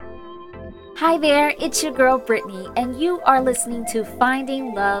Hi there, it's your girl Brittany, and you are listening to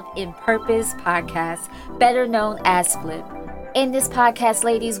Finding Love in Purpose podcast, better known as Flip. In this podcast,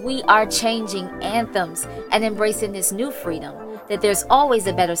 ladies, we are changing anthems and embracing this new freedom that there's always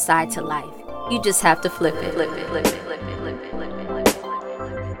a better side to life. You just have to flip it, flip it, flip it, flip it, flip it, flip it, flip it, flip it.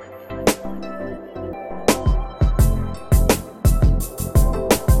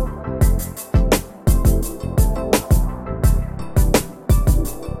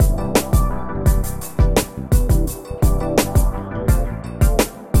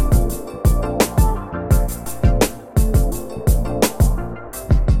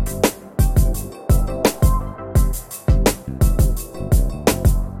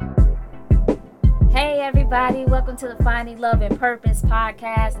 Hey everybody, welcome to the Finding Love and Purpose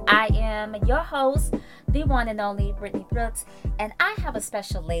podcast. I am your host, the one and only Brittany Brooks, and I have a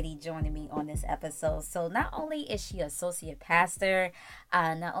special lady joining me on this episode. So not only is she associate pastor,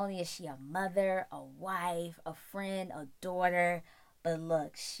 not only is she a mother, a wife, a friend, a daughter, but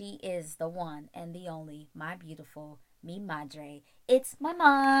look, she is the one and the only, my beautiful, me madre. It's my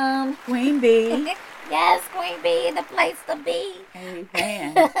mom. Queen Bee. Yes, Queen Bee, the place to be.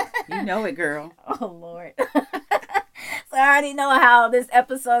 Amen. You know it, girl. Oh, Lord. So I already know how this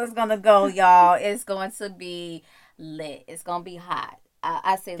episode is going to go, y'all. It's going to be lit. It's going to be hot.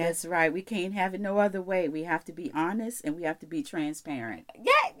 I say That's right. We can't have it no other way. We have to be honest and we have to be transparent.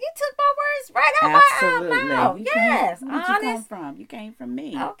 Yeah, you took my words right out Absolutely. my mouth. Yes, Where'd honest. you come from? You came from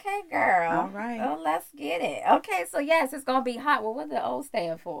me. Okay, girl. All right. Oh, let's get it. Okay, so yes, it's going to be hot. Well, what does the O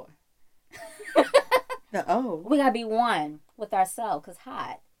stand for? The O. We got to be one with ourselves because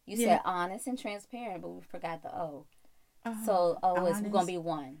hot. You Yeah. said honest and transparent, but we forgot the O. Oh, So O is we're honest. going to be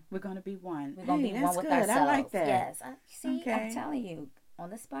one. We're going to be one. We're going to Hey, be that's one with good. ourselves. I like that. Yes. See, I'm Okay. telling you, on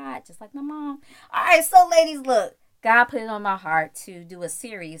the spot, just like my mom. All right, so ladies, look. God put it on my heart to do a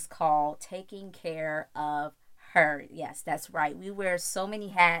series called Taking Care of Her. Yes, that's right. We wear so many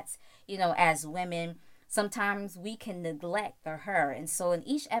hats, as women. Sometimes we can neglect the her. And so in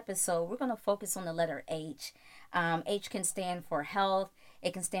each episode, we're going to focus on the letter H. H can stand for health.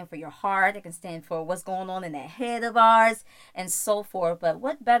 It can stand for your heart. It can stand for what's going on in that head of ours and so forth. But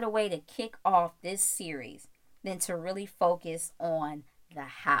what better way to kick off this series than to really focus on the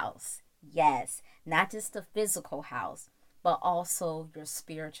house? Yes, not just the physical house, but also your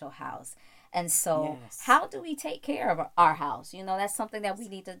spiritual house. And so, Yes. how do we take care of our house? That's something that we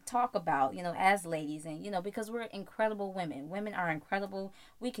need to talk about, as ladies. And, because we're incredible women. Women are incredible.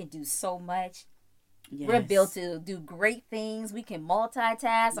 We can do so much. Yes. We're built to do great things. We can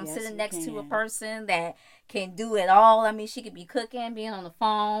multitask. I'm Yes, sitting we next to a can. person that can do it all. I mean, she could be cooking, being on the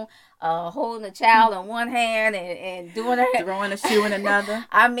phone, holding a child in one hand and doing her Throwing a shoe in another.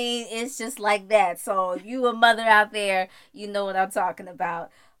 I mean, it's just like that. So you a mother out there, you know what I'm talking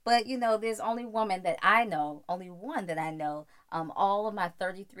about. But there's only one that I know, all of my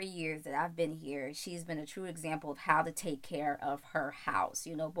 33 years that I've been here, she's been a true example of how to take care of her house,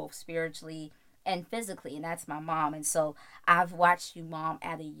 both spiritually and physically, and that's my mom. And so I've watched you, mom,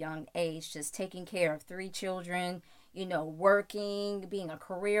 at a young age, just taking care of 3 children, working, being a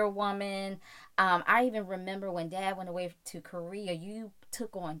career woman. I even remember when dad went away to Korea, you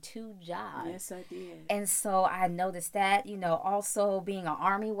took on 2 jobs. Yes, I did. And so I noticed that, also being an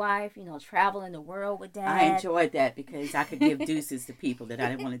army wife, traveling the world with dad. I enjoyed that because I could give deuces to people that I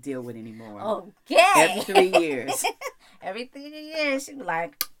didn't want to deal with anymore. Okay. Every 3 years. Every 3 years, she'd be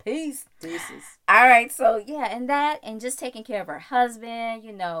like, peace. Deuces. All right, so yeah, and just taking care of her husband,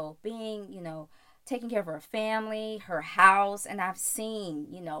 being, taking care of her family, her house, and I've seen,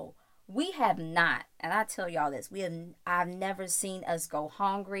 we have not, and I tell y'all this, I've never seen us go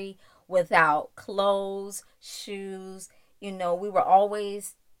hungry without clothes, shoes. We were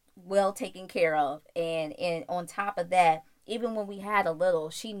always well taken care of, and on top of that, even when we had a little,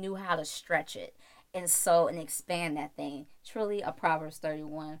 she knew how to stretch it. And expand that thing. Truly a Proverbs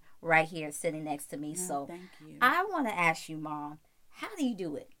 31 right here sitting next to me. Oh, So thank you. I want to ask you, Mom, how do you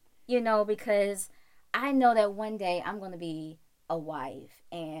do it? Because I know that one day I'm going to be a wife,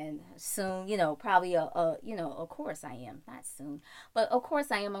 and soon, probably of course I am. Not soon, but of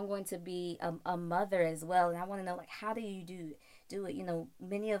course I am. I'm going to be a mother as well. And I want to know, like, how do you do it?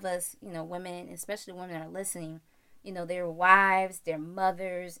 Many of us, women, especially women that are listening, they're wives, they're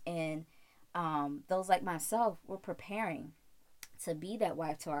mothers, and those like myself, we're preparing to be that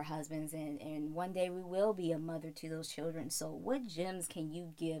wife to our husbands, and one day we will be a mother to those children. So what gems can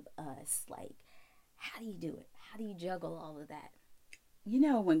you give us? Like, how do you do it? How do you juggle all of that?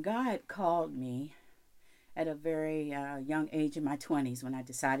 When God called me at a very young age in my 20s, when I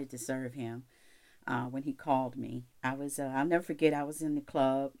decided to serve him, when he called me, I was, I'll never forget, I was in the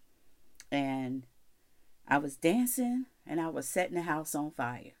club and I was dancing and I was setting the house on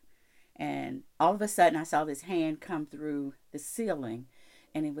fire. And all of a sudden, I saw this hand come through the ceiling,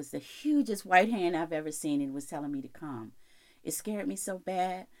 and it was the hugest white hand I've ever seen, and it was telling me to come. It scared me so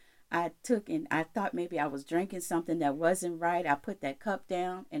bad. I took and I thought maybe I was drinking something that wasn't right. I put that cup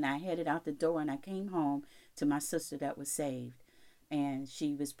down and I headed out the door and I came home to my sister that was saved. And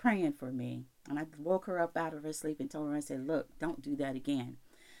she was praying for me. And I woke her up out of her sleep and told her, I said, look, don't do that again.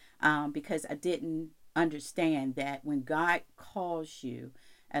 Because I didn't understand that when God calls you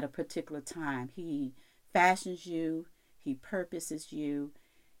at a particular time, He fashions you, He purposes you,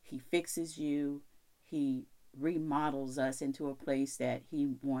 He fixes you, He remodels us into a place that He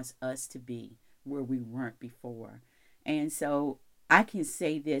wants us to be where we weren't before. And so I can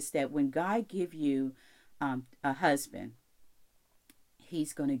say this, that when God give you a husband,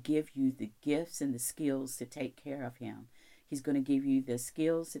 He's going to give you the gifts and the skills to take care of him. He's going to give you the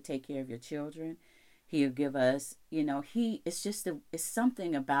skills to take care of your children. He'll give us, it's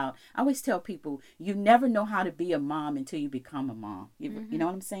something about, I always tell people, you never know how to be a mom until you become a mom. You know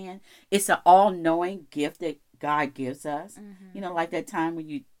what I'm saying? It's an all-knowing gift that God gives us. Like that time when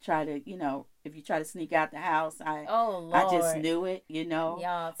you try to, if you try to sneak out the house, Oh Lord. I just knew it,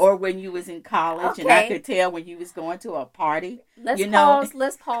 Yes. Or when you was in college and I could tell when you was going to a party.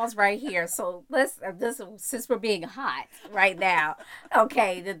 Let's pause right here. So since we're being hot right now,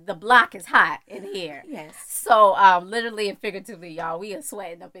 okay, the block is hot in here. Yes. So literally and figuratively, y'all, we are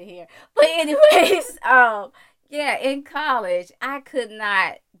sweating up in here. But anyways, yeah, in college, I could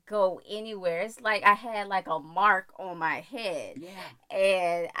not go anywhere. It's like I had like a mark on my head. Yeah.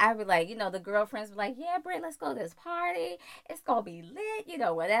 And I would like, the girlfriends were like, yeah, Britt, let's go to this party. It's going to be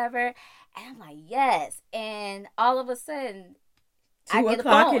lit, whatever. And I'm like, yes. And all of a sudden,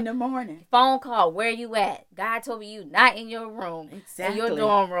 2:00 in the morning. Phone call. Where you at? God told me you not in your room. Exactly. In your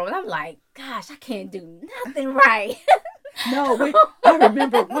dorm room. And I'm like, gosh, I can't do nothing right. No, I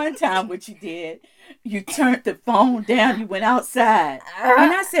remember one time what you did. You turned the phone down. You went outside.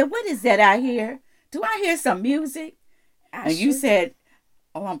 And I said, what is that I hear? Do I hear some music? And you said,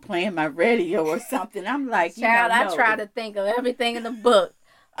 oh, I'm playing my radio or something. I'm like, child, I try to think of everything in the book.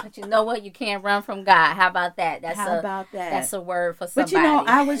 But you know what? You can't run from God. How about that? That's a word for somebody. But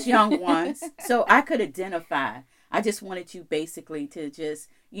I was young once, so I could identify. I just wanted you basically to just,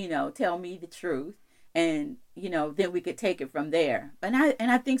 tell me the truth. And, then we could take it from there. And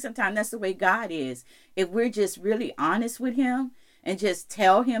I think sometimes that's the way God is. If we're just really honest with Him and just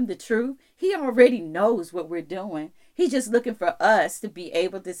tell Him the truth, He already knows what we're doing. He's just looking for us to be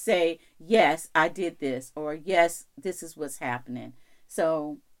able to say, yes, I did this, or yes, this is what's happening.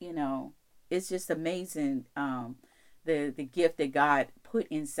 So, it's just amazing, the gift that God put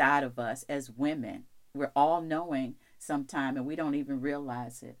inside of us as women. We're all knowing sometime, and we don't even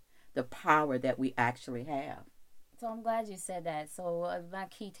realize it, the power that we actually have. So I'm glad you said that. So my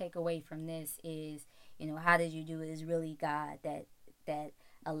key takeaway from this is, how did you do it is really God that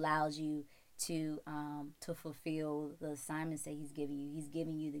allows you to fulfill the assignments that He's giving you. He's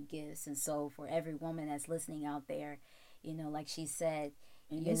giving you the gifts. And so for every woman that's listening out there, like she said,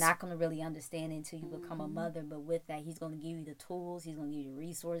 you're not going to really understand it until you become a mother. But with that, He's going to give you the tools. He's going to give you the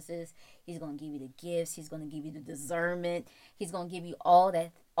resources. He's going to give you the gifts. He's going to give you the discernment. He's going to give you all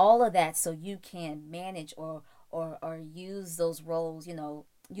of that so you can manage or use those roles,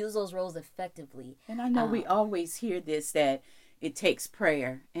 use those roles effectively. And I know we always hear this, that it takes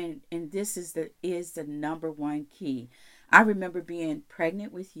prayer. And this is the number one key. I remember being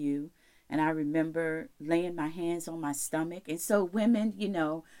pregnant with you. And I remember laying my hands on my stomach. And so women,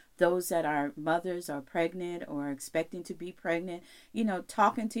 those that are mothers or pregnant or expecting to be pregnant,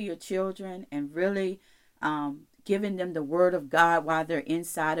 talking to your children and really giving them the word of God while they're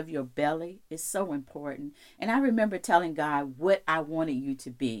inside of your belly is so important. And I remember telling God what I wanted you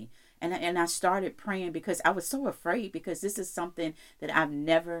to be. And I started praying because I was so afraid, because this is something that I've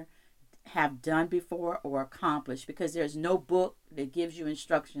never have done before or accomplished, because there's no book that gives you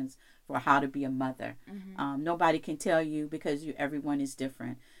instructions for how to be a mother. Nobody can tell you, because everyone is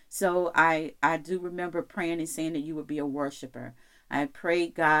different. So I do remember praying and saying that you would be a worshiper. I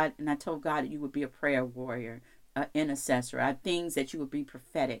prayed God, and I told God that you would be a prayer warrior, an intercessor. Things that you would be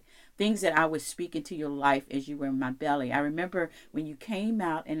prophetic, things that I was speaking to your life as you were in my belly. I remember when you came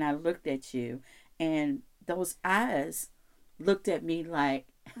out and I looked at you, and those eyes looked at me like,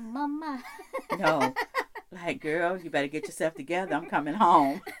 Mama. No, like, girl, you better get yourself together. I'm coming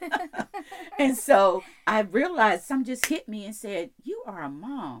home. And so I realized something just hit me and said, you are a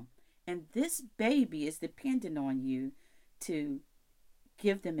mom, and this baby is dependent on you to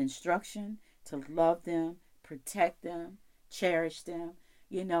give them instruction, to love them, protect them, cherish them.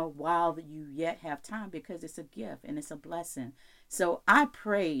 while you yet have time, because it's a gift and it's a blessing. So I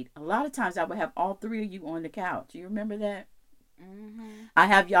prayed. A lot of times I would have all three of you on the couch. You remember that? Mm-hmm. I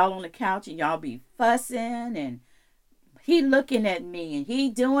have y'all on the couch and y'all be fussing, and he looking at me and he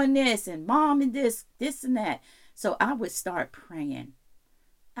doing this and mom and this and that. So I would start praying.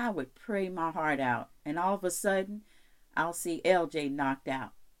 I would pray my heart out. And all of a sudden, I'll see LJ knocked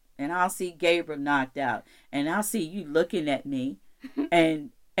out. And I'll see Gabriel knocked out. And I'll see you looking at me. And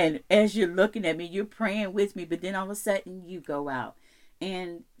as you're looking at me, you're praying with me, but then all of a sudden you go out.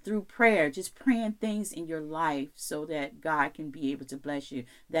 And through prayer, just praying things in your life so that God can be able to bless you.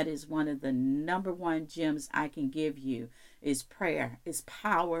 That is one of the number one gems I can give you, is prayer. Is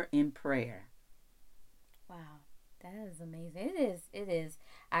power in prayer. Wow, that is amazing. It is.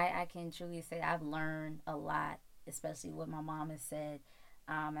 I can truly say I've learned a lot, especially what my mom has said.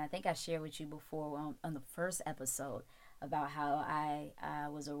 I think I shared with you before on the first episode about how I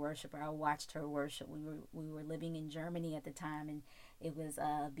was a worshiper. I watched her worship. We were living in Germany at the time, and it was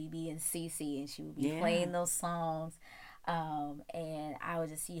BB and Cece, and she would be playing those songs. And I would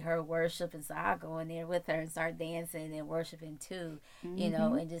just see her worship, and so I go in there with her and start dancing and worshiping too,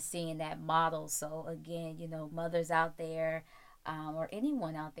 and just seeing that model. So again, mothers out there, or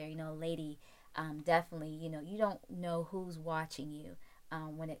anyone out there, lady, definitely, you don't know who's watching you,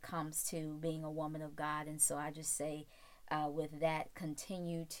 when it comes to being a woman of God. And so I just say, with that,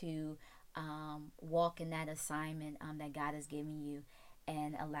 continue to walk in that assignment that God has given you,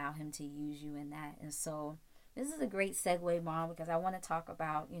 and allow Him to use you in that. And so this is a great segue, Mom, because I want to talk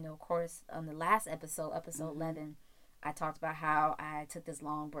about, of course, on the last episode, episode 11, I talked about how I took this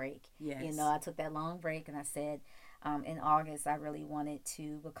long break. Yes. I took that long break, and I said, in August, I really wanted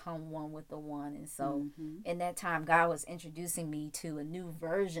to become one with the one. And so in that time, God was introducing me to a new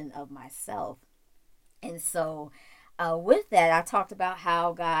version of myself. And so with that, I talked about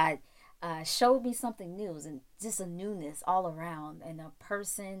how God showed me something new, and just a newness all around, and a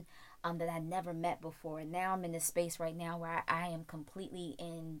person that I never met before. And now I'm in this space right now where I am completely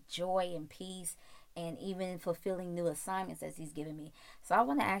in joy and peace, and even fulfilling new assignments as He's given me. So I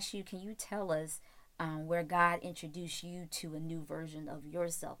want to ask you, can you tell us where God introduced you to a new version of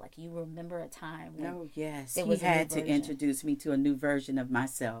yourself? Like, you remember a time when yes, there He was a new had to version? introduce me to a new version of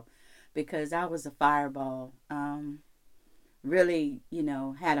myself, because I was a fireball. Really,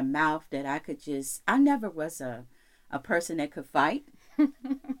 had a mouth that I never was a person that could fight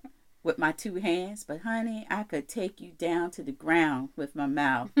with my two hands, but honey, I could take you down to the ground with my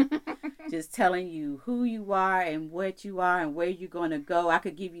mouth. Just telling you who you are and what you are and where you're going to go. I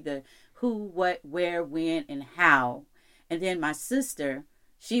could give you the who, what, where, when, and how. And then my sister,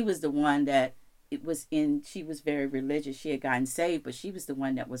 she was the one that she was very religious. She had gotten saved, but she was the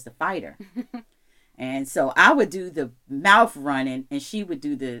one that was the fighter. And so I would do the mouth running, and she would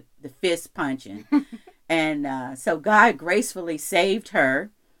do the fist punching. And so God gracefully saved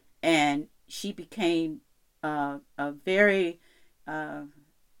her, and she became a very,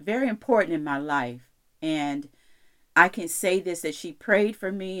 very important in my life. And I can say this, that she prayed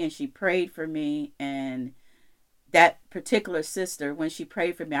for me, and she prayed for me. And that particular sister, when she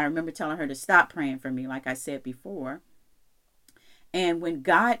prayed for me, I remember telling her to stop praying for me, like I said before. And when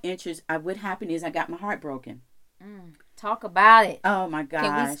God enters, what happened is I got my heart broken. Talk about it. Oh my gosh.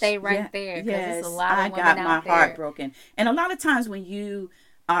 Can we stay right there? Because Yes, it's a lot of I women got my out there. heart broken. And a lot of times when you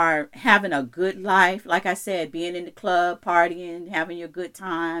are having a good life, like I said, being in the club, partying, having your good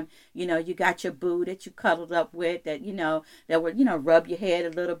time, you got your boo that you cuddled up with, that, that would, rub your head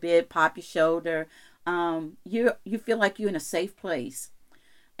a little bit, pop your shoulder. You feel like you're in a safe place.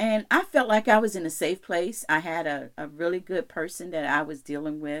 And I felt like I was in a safe place. I had a really good person that I was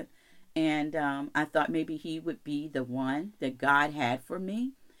dealing with. And I thought maybe he would be the one that God had for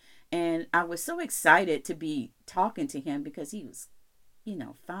me. And I was so excited to be talking to him, because he was,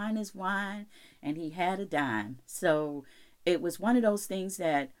 fine as wine, and he had a dime. So it was one of those things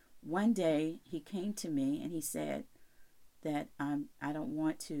that one day he came to me and he said that I don't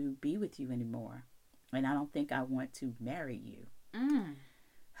want to be with you anymore. And I don't think I want to marry you.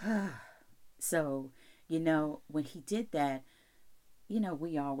 So, when he did that,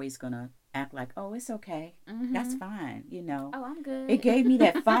 we always gonna act like, oh, it's okay. That's fine. Oh, I'm good. It gave me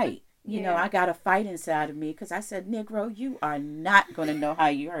that fight. Yeah. I got a fight inside of me, because I said, Negro, you are not going to know how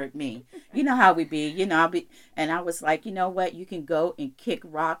you hurt me. You know how we be, and I was like, you know what? You can go and kick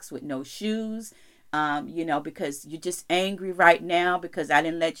rocks with no shoes, because you're just angry right now because I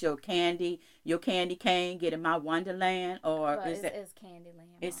didn't let your candy cane get in my Wonderland. Or Well, it's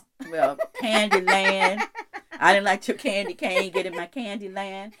Candyland. it's, well, Candyland. I didn't let your candy cane get in my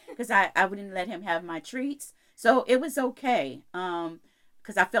Candyland, because I wouldn't let him have my treats. So it was okay.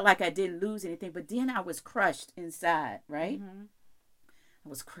 because I felt like I didn't lose anything. But then I was crushed inside, right? Mm-hmm. I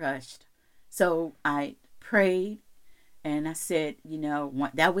was crushed. So I prayed and I said,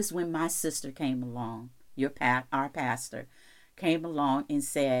 that was when my sister came along, our pastor came along and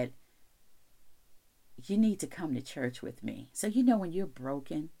said, you need to come to church with me. So, when you're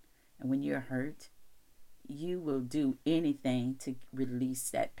broken and when you're hurt, you will do anything to release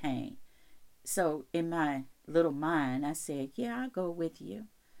that pain. So in my little mind, I said, yeah, I'll go with you.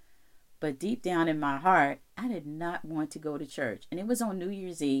 But deep down in my heart, I did not want to go to church. And it was on New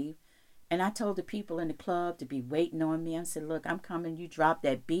Year's Eve. And I told the people in the club to be waiting on me. I said, look, I'm coming. You drop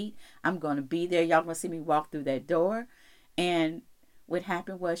that beat. I'm going to be there. Y'all going to see me walk through that door. And what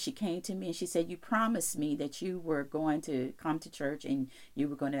happened was she came to me and she said, you promised me that you were going to come to church and you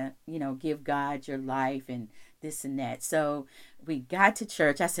were going to, give God your life and this and that. So we got to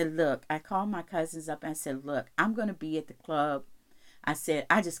church. I said, look, I called my cousins up and I said, look, I'm going to be at the club. I said,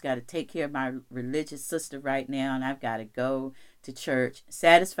 I just got to take care of my religious sister right now, and I've got to go to church,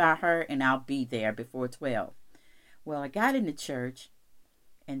 satisfy her, and I'll be there before 12. Well, I got into church,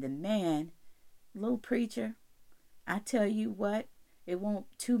 and the man, little preacher, I tell you what, it wasn't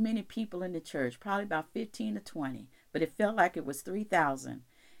too many people in the church, probably about 15 to 20, but it felt like it was 3,000.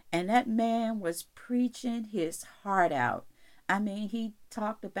 And that man was preaching his heart out. I mean, he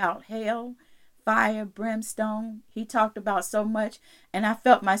talked about hell, fire, brimstone. He talked about so much. And I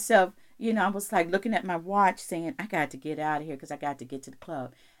felt myself, I was like looking at my watch saying, I got to get out of here because I got to get to the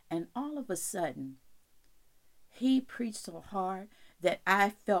club. And all of a sudden, he preached so hard that I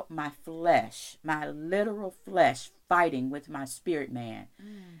felt my flesh, my literal flesh, fighting with my spirit man.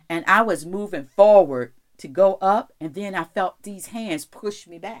 And I was moving forward to go up, and then I felt these hands push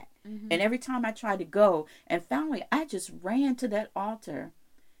me back. And every time I tried to go, and finally I just ran to that altar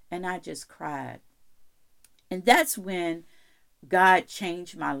and I just cried. And that's when God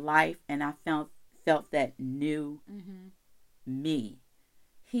changed my life, and I felt that new me.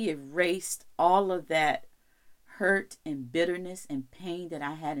 He erased all of that hurt and bitterness and pain that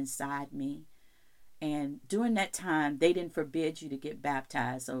I had inside me. And during that time, they didn't forbid you to get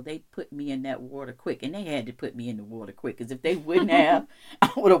baptized. So they put me in that water quick. And they had to put me in the water quick. Because if they wouldn't have, I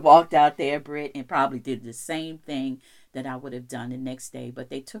would have walked out there, Britt, and probably did the same thing that I would have done the next day.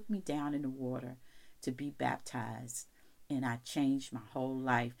 But they took me down in the water to be baptized. And I changed my whole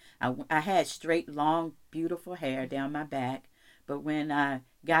life. I had straight, long, beautiful hair down my back. But when I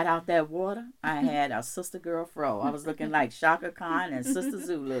got out that water, I had a sister girl fro. I was looking like Shaka Khan and Sister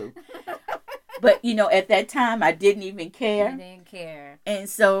Zulu. But, at that time, I didn't even care. You didn't care. And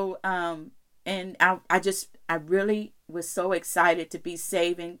so, and I really was so excited to be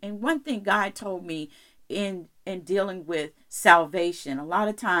saved. And one thing God told me in dealing with salvation, a lot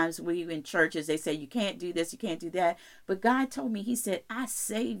of times we in churches, they say, you can't do this, you can't do that. But God told me, he said, I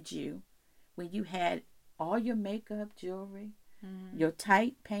saved you when you had all your makeup, jewelry, your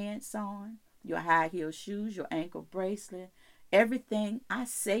tight pants on, your high heel shoes, your ankle bracelet, everything. I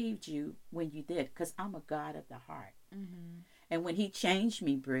saved you when you did, because I'm a God of the heart. And when he changed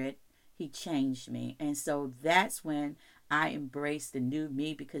me, Britt, he changed me. And so that's when I embraced the new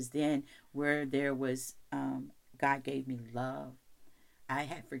me, because then where there was, God gave me love. I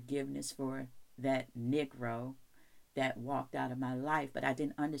had forgiveness for that Negro that walked out of my life, but I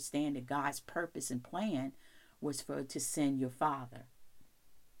didn't understand that God's purpose and plan was to send your father.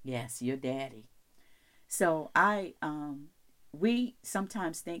 Yes, your daddy. So we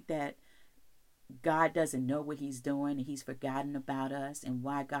sometimes think that God doesn't know what he's doing and he's forgotten about us. And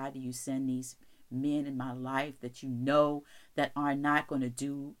why, God, do you send these men in my life that that are not going to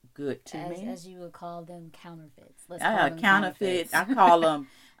do good to me? As you would call them, counterfeits. Let's call them counterfeits. I call them,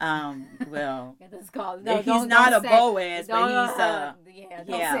 let's call he's not a Boaz, but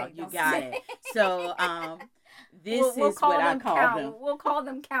he's you got it. So, this is what I call them. We'll call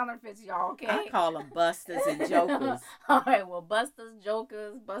them counterfeits, y'all, okay? I call them busters and jokers. All right, well, busters,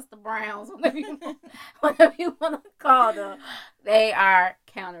 jokers, Buster Browns, whatever you want to call them, they are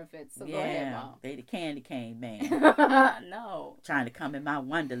counterfeits. So go ahead, Mom. They the candy cane man. No. Trying to come in my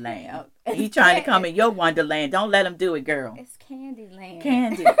wonderland. He trying to come in your wonderland. Don't let him do it, girl. It's Candyland.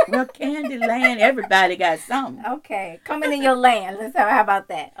 Candy. Well, Candyland, everybody got something. Okay, coming in your land. How about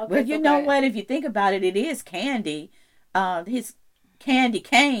that? Okay, well, you know what? If you think about it, it is candy. His candy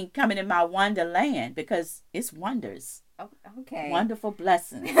cane coming in my wonderland, because it's wonders. Okay. Wonderful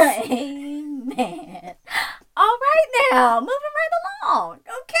blessings. Amen. All right now, moving right along.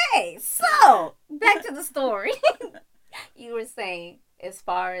 Okay, so back to the story. You were saying, as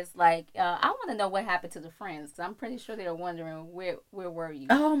far as I want to know what happened to the friends, because I'm pretty sure they're wondering where were you?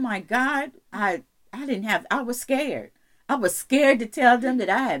 Oh my God, I was scared. I was scared to tell them that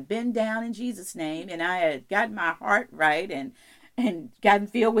I had been down in Jesus' name and I had gotten my heart right and gotten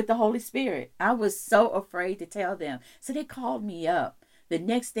filled with the Holy Spirit. I was so afraid to tell them. So they called me up the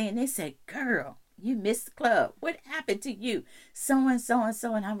next day and they said, "Girl, you missed the club. What happened to you? So and so and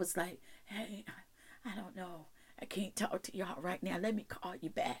so." And I was like, "Hey, I don't know. I can't talk to y'all right now. Let me call you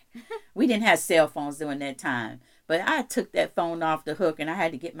back." We didn't have cell phones during that time, but I took that phone off the hook and I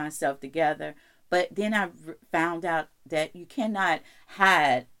had to get myself together. But then I found out that you cannot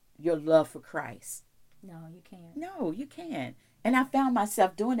hide your love for Christ. No, you can't. No, you can't. And I found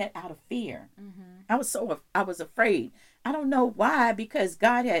myself doing it out of fear. Mm-hmm. I was afraid. I don't know why, because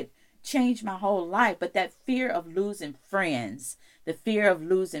God had changed my whole life, but that fear of losing friends, the fear of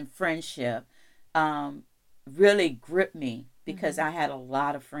losing friendship, um, really gripped me because Mm-hmm. I had a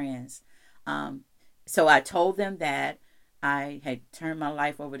lot of friends. Um, so I told them that I had turned my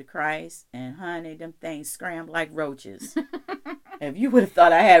life over to Christ, and honey, them things scrambled like roaches. If you would have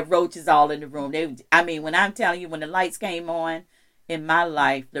thought I had roaches all in the room, I mean, when I'm telling you, when the lights came on in my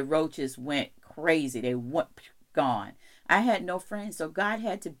life, the roaches went crazy. They went gone. I had no friends, so God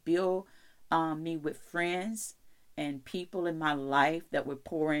had to build me with friends and people in my life that would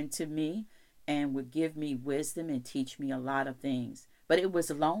pour into me and would give me wisdom and teach me a lot of things. But it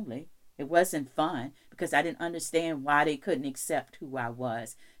was lonely. It wasn't fun because I didn't understand why they couldn't accept who I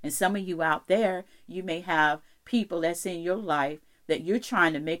was. And some of you out there, you may have people that's in your life that you're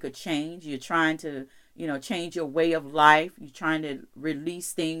trying to make a change. You're trying to, change your way of life. You're trying to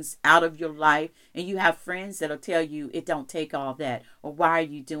release things out of your life. And you have friends that'll tell you it don't take all that. Or why are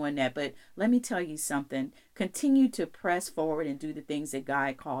you doing that? But let me tell you something. Continue to press forward and do the things that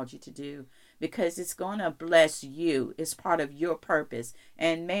God called you to do, because it's going to bless you. It's part of your purpose.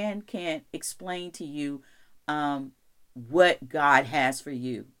 And man can't explain to you what God has for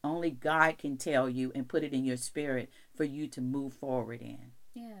you. Only God can tell you and put it in your spirit for you to move forward in.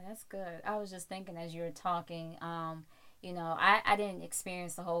 Yeah, that's good. I was just thinking as you were talking, I didn't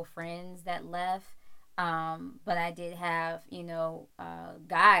experience the whole friends that left, but I did have,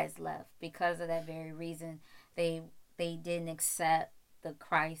 guys left because of that very reason. They they didn't accept the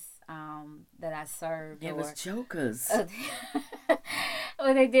Christ that I served, It was or jokers. uh,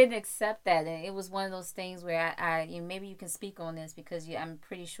 or they didn't accept that. And it was one of those things where maybe you can speak on this because I'm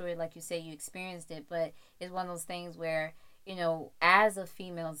pretty sure, like you say, you experienced it, but it's one of those things where, as a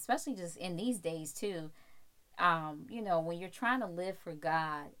female, especially just in these days too, when you're trying to live for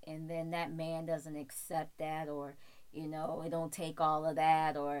God and then that man doesn't accept that, or, it don't take all of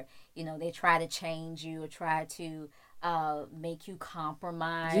that, or, they try to change you or try to make you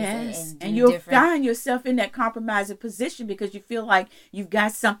compromise Yes, and and do you'll different. find yourself in that compromising position because you feel like you've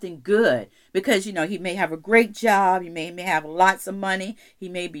got something good. Because he may have a great job, may have lots of money, he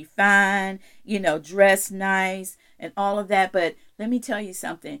may be fine, dressed nice and all of that. But let me tell you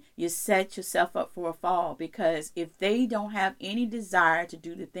something: you set yourself up for a fall, because if they don't have any desire to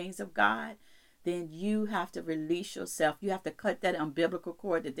do the things of God, then you have to release yourself. You have to cut that umbilical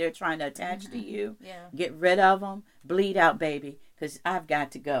cord that they're trying to attach to you. Yeah. Get rid of them. Bleed out, baby, because I've got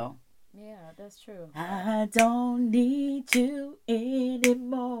to go. Yeah, that's true. I don't need you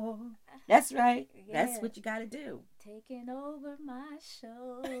anymore. That's right. That's Yeah, what you got to do. taking over my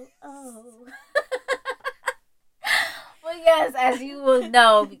show. Oh. Well, yes, as you will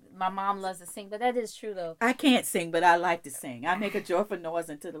know, my mom loves to sing, but that is true though. I can't sing, but I like to sing. I make a joyful noise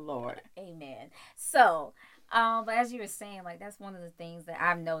unto the Lord. Amen. So, but as you were saying, like that's one of the things that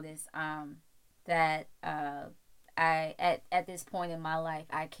I've noticed, that I at this point in my life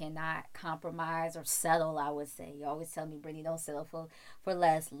I cannot compromise or settle. I would say you always tell me, Brittany, don't settle for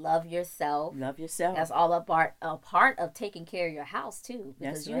less. Love yourself. Love yourself. That's all a part of taking care of your house too,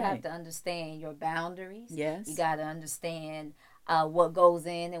 because That's you have right. to understand your boundaries. You Yes. got to understand what goes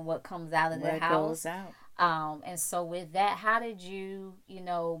in and what comes out of the Where it goes house. out. And so with that, how did you,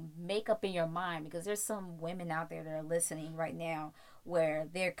 make up in your mind? Because there's some women out there that are listening right now where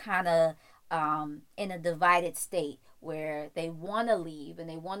they're kind of in a divided state where they want to leave and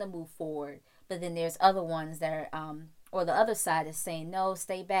they want to move forward, but then there's other ones that are, or the other side is saying, no,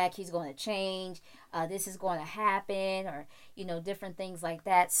 stay back. He's going to change. This is going to happen, or, different things like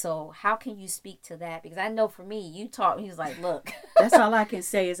that. So how can you speak to that? Because I know for me, you talk, he's like, look. That's all I can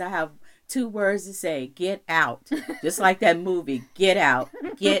say is I have two words to say: get out. Just like that movie, Get Out.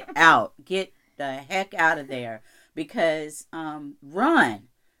 Get out. Get the heck out of there. Because run.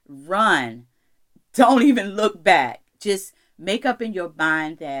 Run. Don't even look back. Just make up in your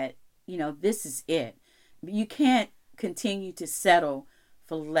mind that, this is it. You can't continue to settle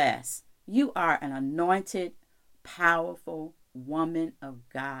for less. You are an anointed, powerful woman of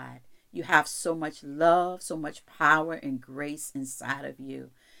God. You have so much love, so much power and grace inside of you.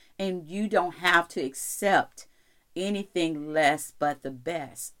 And you don't have to accept anything less but the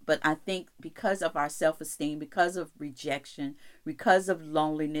best. But I think because of our self esteem, because of rejection, because of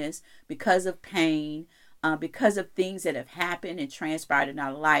loneliness, because of pain, because of things that have happened and transpired in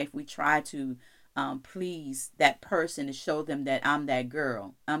our life, we try to please that person to show them that I'm that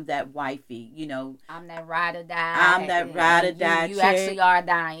girl, I'm that wifey, I'm that ride or I'm die, that ride or and die you actually chick. are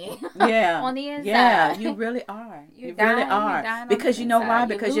dying Yeah, on the yeah, inside. you really are. You're You really dying. You're are. dying on Because the you know why? inside.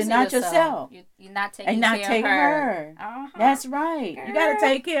 You're Because you're losing not yourself. yourself. You're not And taking not care of take her. her. Uh-huh. That's right. You got to Girl.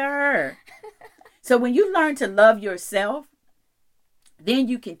 take care of her. So when you learn to love yourself, then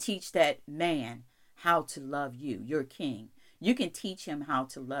you can teach that man how to love you, your king. You can teach him how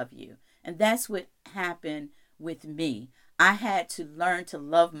to love you. And that's what happened with me. I had to learn to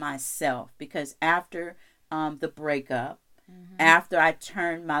love myself because after the breakup, Mm-hmm. after I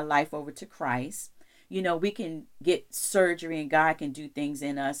turned my life over to Christ, we can get surgery and God can do things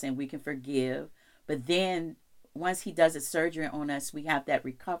in us and we can forgive. But then once He does a surgery on us, we have that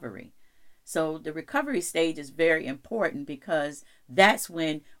recovery. So the recovery stage is very important because that's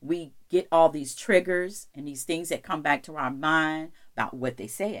when we get all these triggers and these things that come back to our mind about what they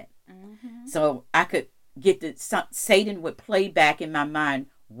said. Mm-hmm. So I could get Satan would play back in my mind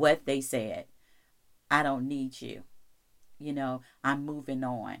what they said. I don't need you. I'm moving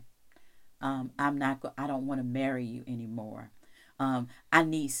on. I'm not. I don't want to marry you anymore. I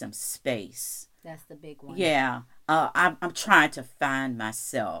need some space. That's the big one. Yeah. I'm trying to find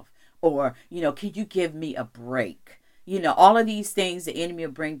myself. Or, can you give me a break? All of these things the enemy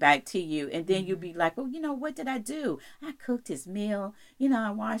will bring back to you. And then you'll Mm-hmm. be like, oh, what did I do? I cooked his meal.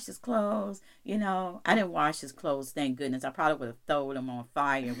 I washed his clothes. I didn't wash his clothes, thank goodness. I probably would have thrown them on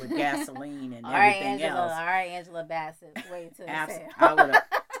fire with gasoline and All right, everything Angela. else. All right, Angela Bassett. Wait till it's I would have.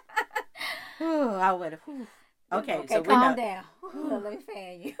 I would have. Okay, Okay, so we're calm not. down. Let me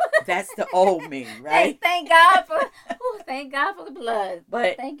fan you. That's the old me, right? thank God for thank God for the blood.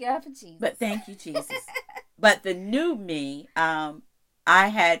 But Thank God for Jesus. But thank you, Jesus. But the new me, I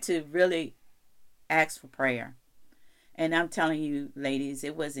had to really ask for prayer. And I'm telling you, ladies,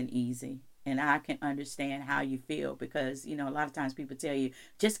 it wasn't easy. And I can understand how you feel because, a lot of times people tell you,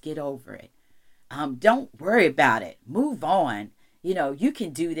 just get over it. Don't worry about it. Move on. You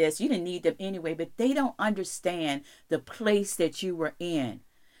can do this. You didn't need them anyway, but they don't understand the place that you were in.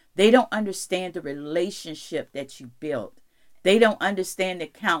 They don't understand the relationship that you built. They don't understand the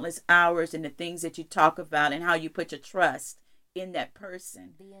countless hours and the things that you talk about and how you put your trust in that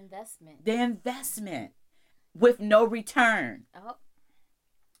person. The investment. The investment with no return. Oh,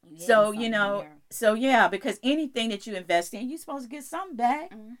 So, yeah, because anything that you invest in, you're supposed to get something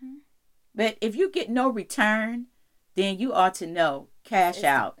back. Mm-hmm. But if you get no return, then you ought to know cash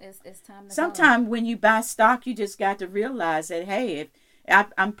out. It's time to Sometimes when you buy stock, you just got to realize that, hey, if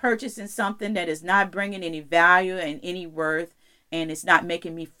I'm purchasing something that is not bringing any value and any worth, and it's not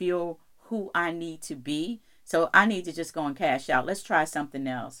making me feel who I need to be. So I need to just go and cash out. Let's try something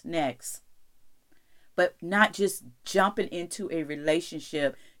else next. But not just jumping into a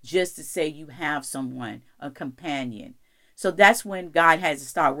relationship just to say you have someone, a companion. So that's when God has to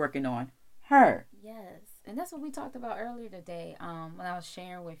start working on her. Yes. And that's what we talked about earlier today, when I was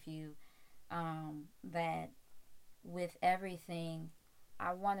sharing with you, that with everything,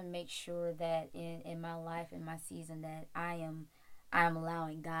 I want to make sure that in my life, in my season, that I'm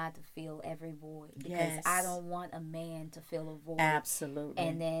allowing God to fill every void because Yes. I don't want a man to fill a void Absolutely.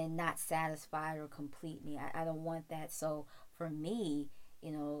 and then not satisfied or complete me. I don't want that. So for me,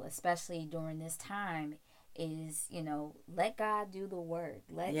 especially during this time, is let God do the work.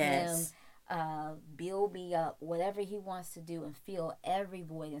 Let Yes. Him build me up, whatever He wants to do, and fill every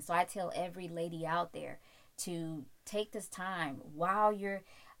void. And so I tell every lady out there to take this time while you're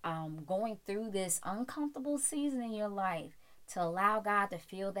going through this uncomfortable season in your life to allow God to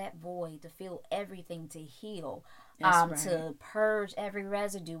fill that void, to fill everything, to heal, That's right. to purge every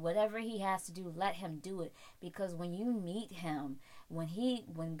residue, whatever He has to do, let Him do it. Because when you meet Him,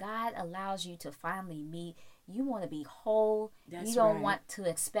 when God allows you to finally meet, you want to be whole. That's you don't right. want to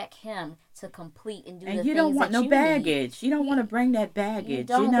expect Him to complete and do And the you things don't want that no you baggage. You don't want to bring that need. baggage. You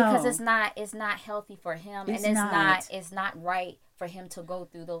don't, know. because it's not healthy for Him, It's and not. it's not right for Him to go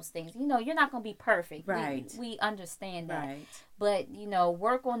through those things. You're not going to be perfect. Right. We understand that. Right. But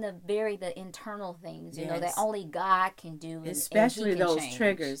work on the internal things. That Yes. only God can do, and Especially and He can those change.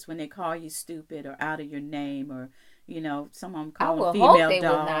 triggers when they call you stupid or out of your name, or some of them I call them would hope female they would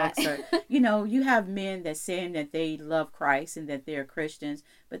dogs, not. or you have men that saying that they love Christ and that they're Christians,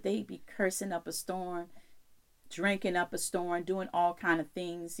 but they be cursing up a storm. drinking up a storm, doing all kind of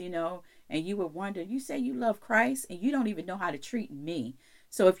things, and you would wonder, you say you love Christ and you don't even know how to treat me.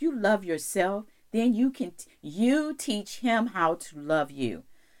 So if you love yourself, then you teach him how to love you,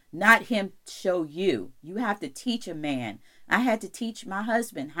 not him show you. You have to teach a man. I had to teach my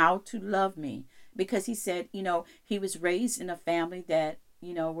husband how to love me because he said, he was raised in a family that,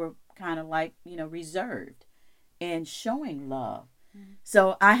 were kind of like, reserved and showing love.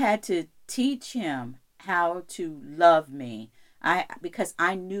 So I had to teach him how to love me. Because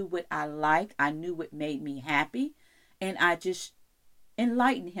I knew what I liked, I knew what made me happy, and I just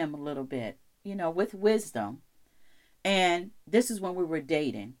enlightened him a little bit, with wisdom. And this is when we were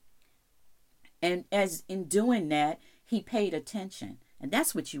dating. And as in doing that, he paid attention. And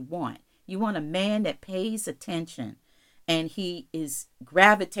that's what you want. You want a man that pays attention and he is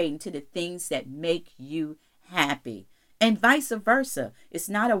gravitating to the things that make you happy. And vice versa. It's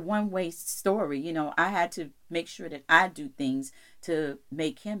not a one-way story. I had to make sure that I do things to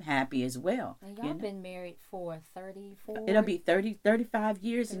make him happy as well. And y'all been married for 34? It'll be 35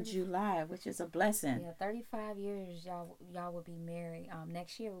 years 30, in July, which is a blessing. Yeah, 35 years y'all will be married.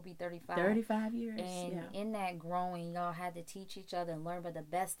 Next year will be 35. 35 years. And in that growing, y'all had to teach each other and learn. But the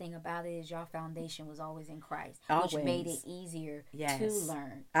best thing about it is y'all foundation was always in Christ, which made it easier to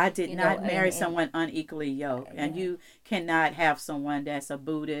learn. I did not marry someone unequally yoked, and you cannot have someone that's a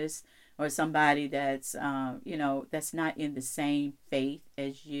Buddhist or somebody that's that's not in the same faith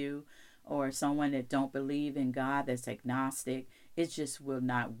as you, or someone that don't believe in God, that's agnostic. It just will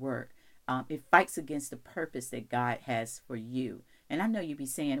not work. It fights against the purpose that God has for you. And I know you be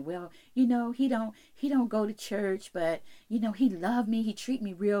saying, well, he don't go to church, but he loved me, he treat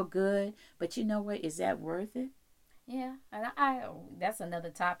me real good. But you know what? Is that worth it? Yeah, and I that's another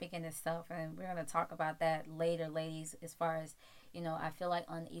topic in itself, and we're gonna talk about that later, ladies. As far as I feel like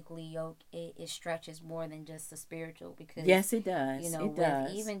unequally yoked, it stretches more than just the spiritual, because yes, it does. It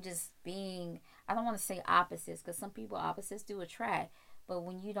does. Even just being, I don't want to say opposites, because some people opposites do attract, but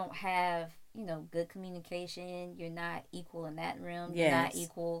when you don't have good communication, you're not equal in that realm. Yes. You're not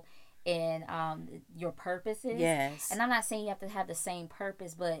equal in your purposes. Yes. And I'm not saying you have to have the same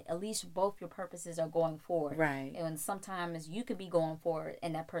purpose, but at least both your purposes are going forward. Right. And sometimes you could be going forward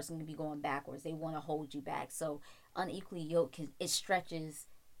and that person could be going backwards. They want to hold you back. So unequally yoked, it stretches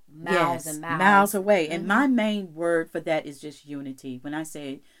miles and miles away. Mm-hmm. And my main word for that is just unity. When I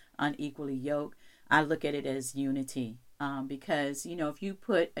say unequally yoked, I look at it as unity. Because if you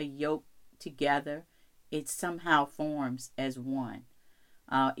put a yoke together, it somehow forms as one.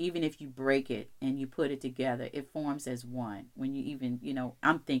 Even if you break it and you put it together, it forms as one. When you even,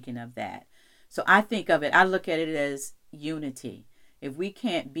 I'm thinking of that. So I think of it, I look at it as unity. If we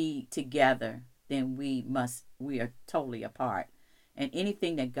can't be together, then we are totally apart. And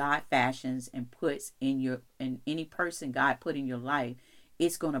anything that God fashions and puts in any person God put in your life,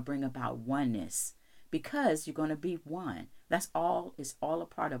 it's going to bring about oneness, because you're going to be one. That's all. It's all a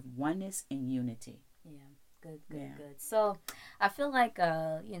part of oneness and unity. Yeah. Good. So I feel like,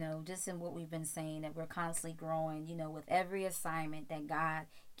 just in what we've been saying, that we're constantly growing, with every assignment that God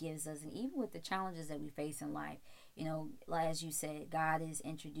gives us, and even with the challenges that we face in life. Like as you said, God is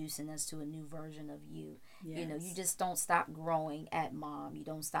introducing us to a new version of you. Yes. You just don't stop growing at mom. You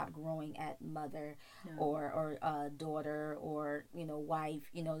don't stop growing at mother, no. or daughter, or wife.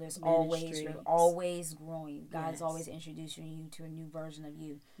 There's you're always growing. God is always introducing you to a new version of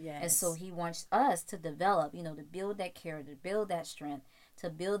you. Yes. And so He wants us to develop, to build that character, to build that strength,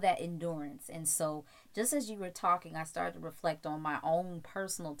 to build that endurance. And so just as you were talking, I started to reflect on my own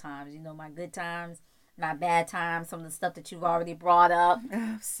personal times, my good times, my bad times, some of the stuff that you've already brought up,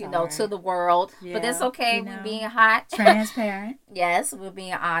 to the world. Yeah, but that's okay. We're being hot. Transparent. Yes, we're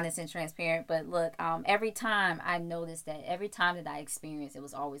being honest and transparent. But look, every time I noticed that every time that I experienced, it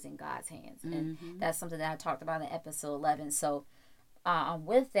was always in God's hands. Mm-hmm. And that's something that I talked about in episode 11. So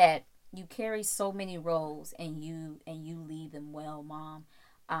with that, you carry so many roles and you lead them well, Mom.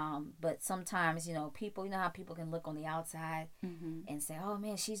 But sometimes, people, how people can look on the outside and say, oh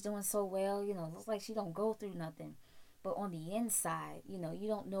man, she's doing so well, looks like she don't go through nothing. But on the inside, you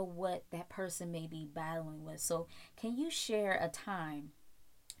don't know what that person may be battling with. So can you share a time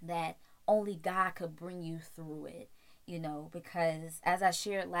that only God could bring you through it? Because as I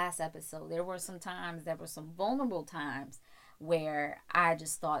shared last episode, there were some vulnerable times where I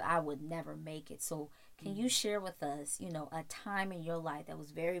just thought I would never make it. So can you share with us, a time in your life that was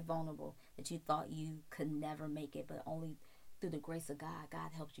very vulnerable, that you thought you could never make it, but only through the grace of God,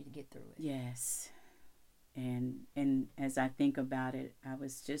 God helped you to get through it? Yes. And as I think about it, I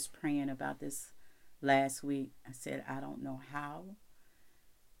was just praying about this last week. I said, I don't know how,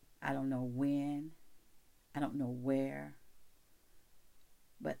 I don't know when, I don't know where,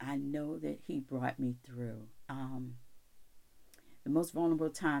 but I know that he brought me through. The most vulnerable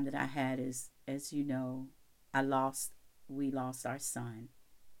time that I had is, as you know, we lost our son.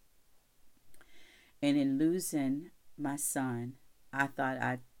 And in losing my son, I thought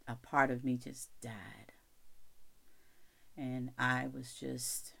a part of me just died. And I was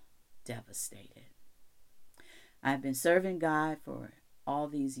just devastated. I've been serving God for all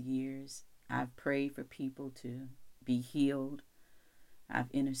these years. I've prayed for people to be healed. I've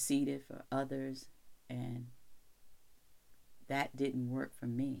interceded for others, and that didn't work for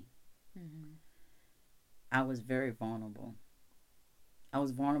me. Mm-hmm. I was very vulnerable. I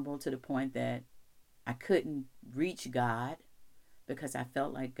was vulnerable to the point that I couldn't reach God because I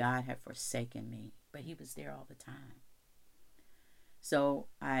felt like God had forsaken me, but he was there all the time. So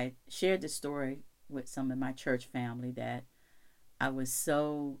I shared the story with some of my church family that I was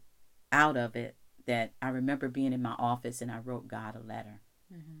so out of it that I remember being in my office and I wrote God a letter.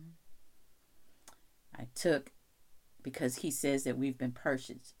 Mm-hmm. I took, because he says that we've been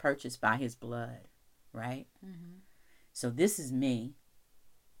purchased by his blood, right? Mm-hmm. So this is me,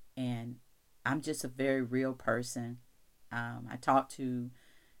 and I'm just a very real person. I talk to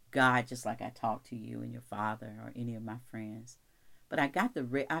God just like I talk to you and your father or any of my friends. But I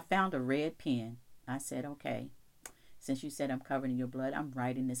found a red pen. I said, okay, since you said I'm covered in your blood, I'm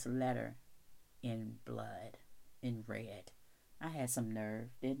writing this letter in blood, in red. I had some nerve,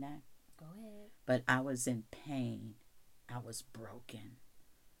 didn't I? Go ahead. But I was in pain. I was broken.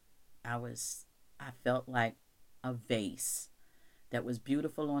 I felt like a vase that was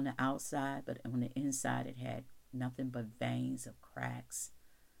beautiful on the outside, but on the inside it had nothing but veins of cracks.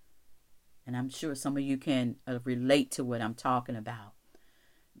 And I'm sure some of you can relate to what I'm talking about.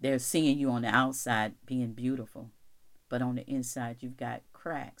 They're seeing you on the outside being beautiful, but on the inside you've got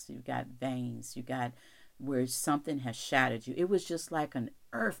cracks, you've got veins, you got where something has shattered you. It was just like an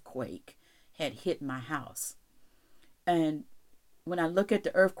earthquake had hit my house. And when I look at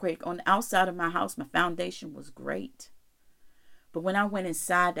the earthquake on the outside of my house, my foundation was great. But when I went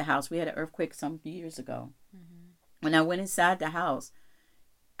inside the house, we had an earthquake some years ago. Mm-hmm. When I went inside the house,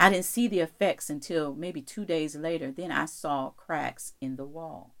 I didn't see the effects until maybe 2 days later. Then I saw cracks in the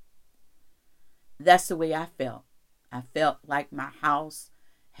wall. That's the way I felt. I felt like my house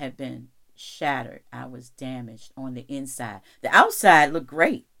had been shattered. I was damaged on the inside. The outside looked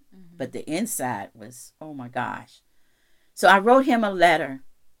great, mm-hmm. but the inside was, oh my gosh. So I wrote him a letter,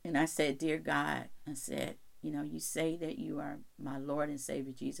 and I said, dear God, I said, you say that you are my Lord and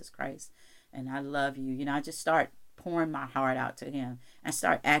Savior, Jesus Christ, and I love you. I just start pouring my heart out to him and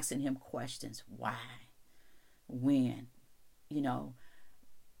start asking him questions. Why? When?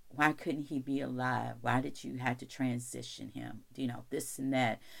 Why couldn't he be alive? Why did you have to transition him? This and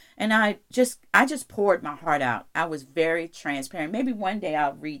that. And I just poured my heart out. I was very transparent. Maybe one day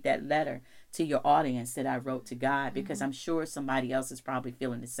I'll read that letter to your audience that I wrote to God, because mm-hmm. I'm sure somebody else is probably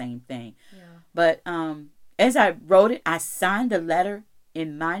feeling the same thing. Yeah. But as I wrote it, I signed the letter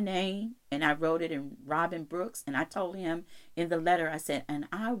in my name, and I wrote it in Robin Brooks, and I told him in the letter, I said, and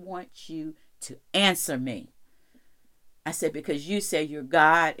I want you to answer me. I said, because you say you're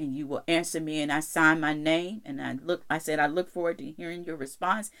God and you will answer me, and I signed my name, and I said, I look forward to hearing your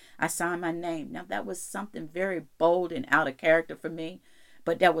response. I signed my name. Now that was something very bold and out of character for me,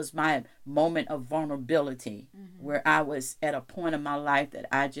 but that was my moment of vulnerability, mm-hmm. where I was at a point in my life that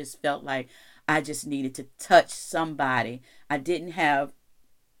I just felt like I just needed to touch somebody. I didn't have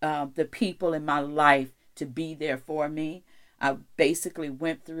the people in my life to be there for me. I basically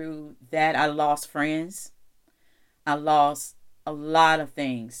went through that. I lost friends. I lost a lot of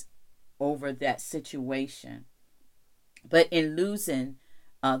things over that situation. But in losing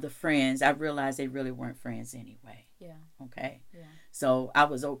the friends, I realized they really weren't friends anyway. Yeah. Okay. Yeah. So I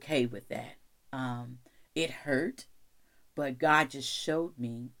was okay with that. It hurt, but God just showed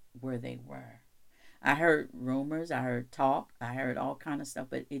me where they were. I heard rumors, I heard talk, I heard all kind of stuff,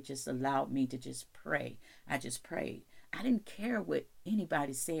 but it just allowed me to just pray. I just prayed. I didn't care what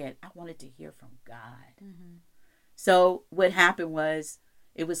anybody said. I wanted to hear from God. Mm-hmm. So what happened was,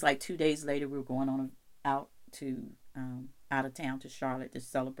 it was like 2 days later, we were going out of town to Charlotte to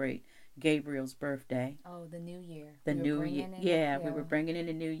celebrate Gabriel's birthday. Oh, the new year. The new year. Yeah, we were bringing in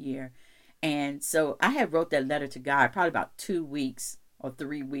the new year. And so I had wrote that letter to God probably about 2 weeks or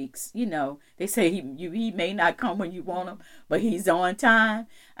 3 weeks. They say he may not come when you want him, but he's on time.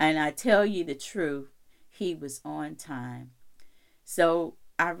 And I tell you the truth, he was on time. So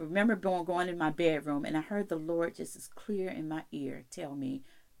I remember going in my bedroom, and I heard the Lord just as clear in my ear tell me,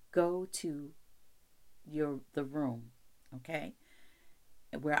 go to the room, okay?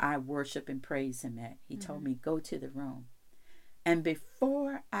 where I worship and praise him at. He told me, go to the room. And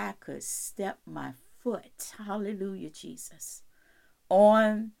before I could step my foot, hallelujah, Jesus,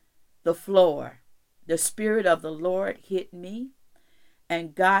 on the floor, the Spirit of the Lord hit me,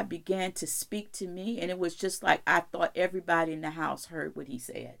 and God began to speak to me. And it was just like I thought everybody in the house heard what he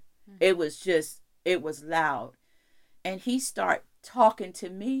said. It was loud. And he started talking to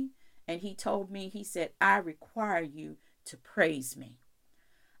me, and he told me, he said, I require you to praise me.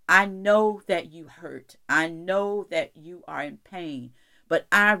 I know that you hurt. I know that you are in pain, but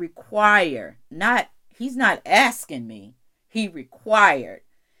I require, not, he's not asking me, he required.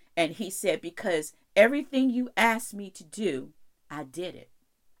 And he said, because everything you asked me to do, I did it.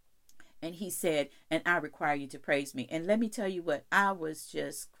 And he said, and I require you to praise me. And let me tell you what, I was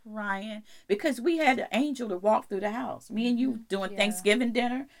just crying because we had an angel to walk through the house. Me and you doing Thanksgiving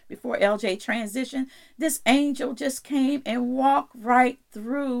dinner before LJ transitioned. This angel just came and walked right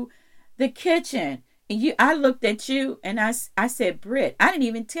through the kitchen. And I looked at you and I said, Britt, I didn't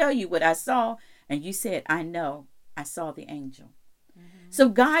even tell you what I saw. And you said, I know, I saw the angel. So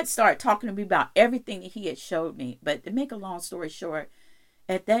God started talking to me about everything that he had showed me. But to make a long story short,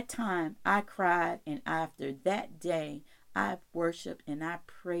 at that time, I cried, and after that day, I worshiped and I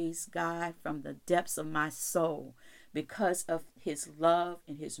praised God from the depths of my soul because of his love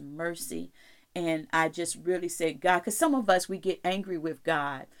and his mercy. And I just really said, God, because some of us, we get angry with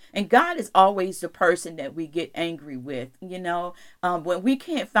God. And God is always the person that we get angry with. You know, when we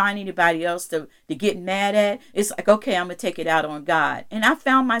can't find anybody else to get mad at, it's like, okay, I'm going to take it out on God. And I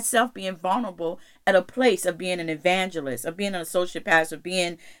found myself being vulnerable at a place of being an evangelist, of being an associate pastor,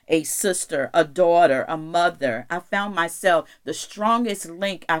 being a sister, a daughter, a mother. I found myself, the strongest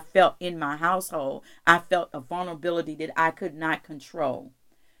link I felt in my household, I felt a vulnerability that I could not control.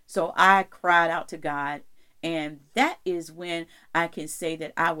 So I cried out to God, and that is when I can say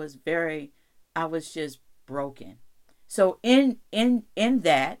that I was just broken. So in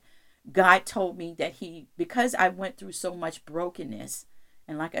that, God told me that because I went through so much brokenness,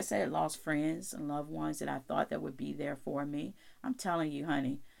 and like I said, I lost friends and loved ones that I thought that would be there for me. I'm telling you,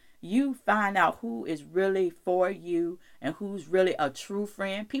 honey, you find out who is really for you and who's really a true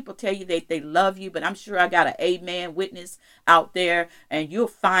friend. People tell you they love you, but I'm sure I got an amen witness out there, and you'll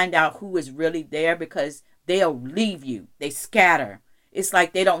find out who is really there because they'll leave you. They scatter. It's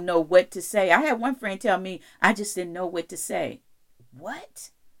like they don't know what to say. I had one friend tell me, I just didn't know what to say.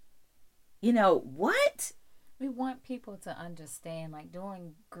 What? What? We want people to understand, like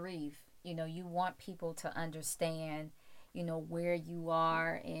during grief, you want people to understand, where you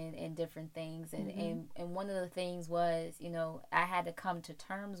are and different things. And one of the things was, I had to come to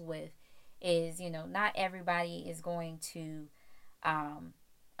terms with is, not everybody is going to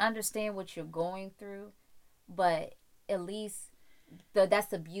understand what you're going through, but at least that's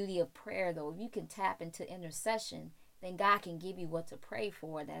the beauty of prayer, though. If you can tap into intercession, then God can give you what to pray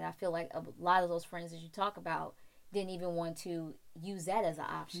for. That I feel like a lot of those friends that you talk about didn't even want to use that as an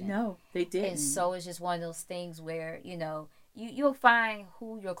option. No, they didn't. And so it's just one of those things where, you'll find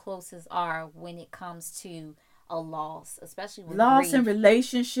who your closest are when it comes to a loss, especially with loss grief. In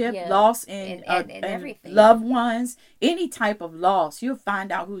relationship, loss in and everything, loved ones, any type of loss. You'll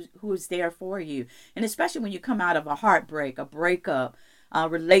find out who's there for you. And especially when you come out of a heartbreak, a breakup, a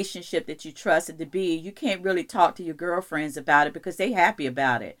relationship that you trusted to be, you can't really talk to your girlfriends about it because they happy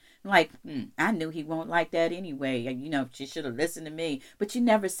about it. Like, I knew he won't like that anyway. She should have listened to me. But you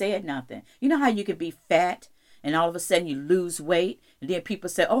never said nothing. You know how you could be fat and all of a sudden you lose weight, and then people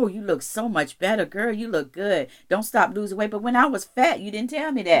say, oh, you look so much better, girl, you look good, don't stop losing weight. But when I was fat, you didn't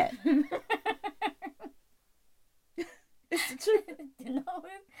tell me that. It's the truth.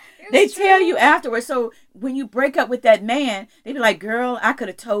 They tell you afterwards. So when you break up with that man, they be like, girl, I could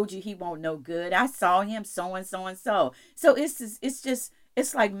have told you he won't no good. I saw him so and so and so. So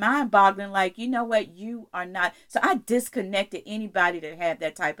it's like mind boggling. Like, you know what? You are not. So I disconnected anybody that had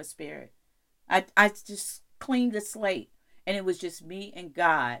that type of spirit. I just cleaned the slate, and it was just me and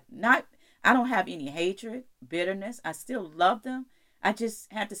God. I don't have any hatred, bitterness. I still love them. I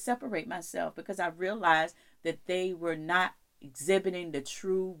just had to separate myself because I realized that they were not exhibiting the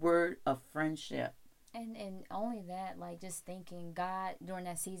true word of friendship. And only that, like, just thinking God during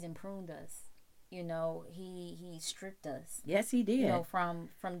that season pruned us. He stripped us. Yes, he did. From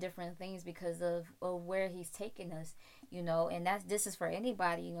different things because of where he's taken us. And this is for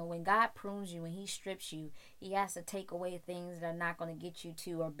anybody. When God prunes you, when he strips you, he has to take away things that are not going to get you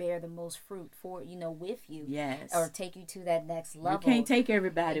to or bear the most fruit for, with you. Yes. Or take you to that next level. You can't take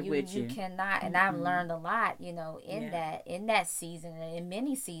everybody with you. You cannot. And I've learned a lot, in that season and in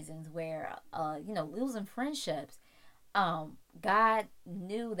many seasons where, losing friendships. God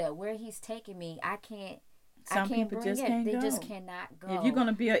knew that where He's taking me, I Some can't people bring just it. can't They just go. cannot If you're go.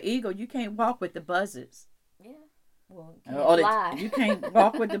 gonna be an eagle, you can't walk with the buzzards. Yeah. Well, can't Or fly. you can't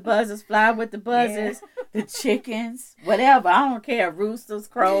walk with the buzzards, fly with the Yeah. buzzards, the chickens, whatever. I don't care. Roosters,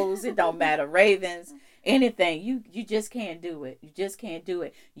 crows, it don't matter. Ravens, anything. You just can't do it. You just can't do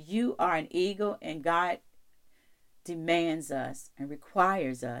it. You are an eagle, and God demands us and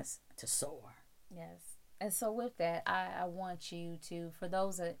requires us to soar. Yes. And so with that, I want you to, for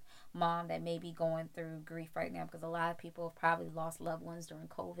those that mom that may be going through grief right now, because a lot of people have probably lost loved ones during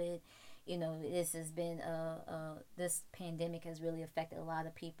COVID. You know, this has been this pandemic has really affected a lot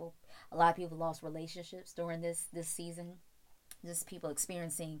of people. A lot of people lost relationships during this season. Just people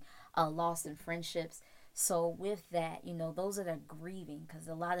experiencing loss in friendships. So with that, you know, those that are grieving, because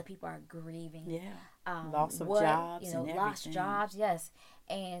a lot of people are grieving. Yeah. Loss of What jobs and lost everything. jobs, yes.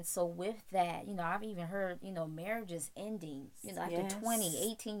 And so with that, you know, I've even heard, you know, marriages ending, you know, after Yes.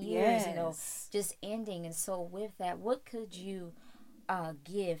 20, 18 years, you know, Yes. just ending. And so with that, what could you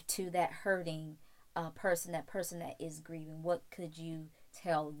give to that hurting person, that person that is grieving? What could you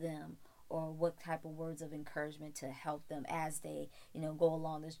tell them, or what type of words of encouragement to help them as they, you know, go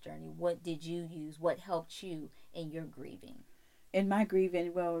along this journey? What did you use? What helped you in your grieving? In my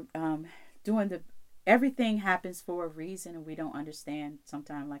grieving, well, doing the everything happens for a reason, and we don't understand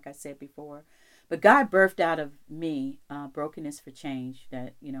sometimes, like I said before. But God birthed out of me brokenness for change.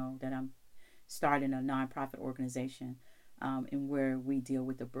 That that I'm starting a nonprofit organization, and where we deal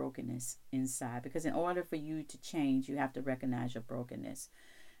with the brokenness inside. Because in order for you to change, you have to recognize your brokenness.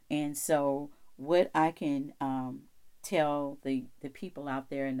 And so, what I can tell the people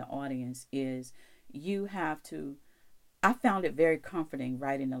out there in the audience is, you have to. I found it very comforting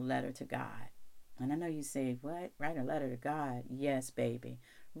writing a letter to God. And I know you say, "What? Write a letter to God?" Yes, baby.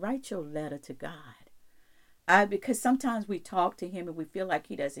 Write your letter to God. Because sometimes we talk to him and we feel like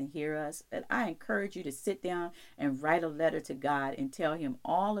he doesn't hear us. But I encourage you to sit down and write a letter to God and tell him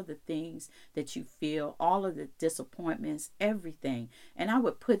all of the things that you feel, all of the disappointments, everything. And I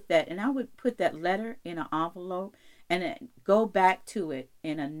would put that letter in an envelope and then go back to it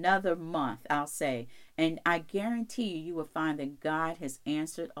in another month, I'll say. And I guarantee you, you will find that God has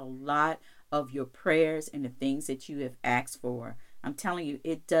answered a lot of your prayers and the things that you have asked for. I'm telling you,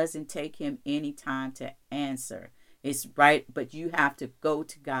 it doesn't take him any time to answer. It's right, but you have to go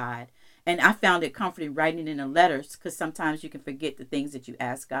to God. And I found it comforting writing in the letters, because sometimes you can forget the things that you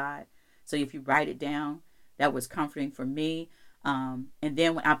ask God. So if you write it down, that was comforting for me. And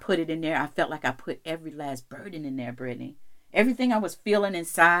then when I put it in there, I felt like I put every last burden in there, Brittany. Everything I was feeling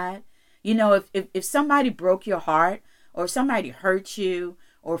inside. If somebody broke your heart, or somebody hurt you,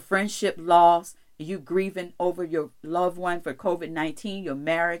 or friendship loss, you grieving over your loved one for COVID-19, your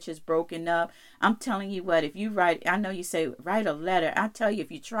marriage is broken up. I'm telling you what, if you write, I know you say write a letter. I tell you,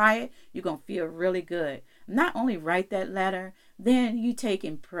 if you try it, you're going to feel really good. Not only write that letter, then you take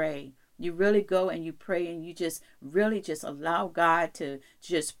and pray. You really go and you pray, and you just really just allow God to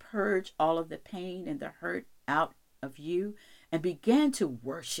just purge all of the pain and the hurt out of you, and begin to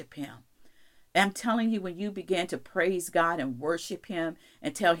worship him. I'm telling you, when you begin to praise God and worship him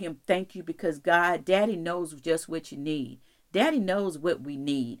and tell him thank you, because God, Daddy knows just what you need. Daddy knows what we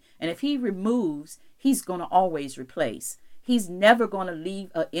need. And if he removes, he's going to always replace. He's never going to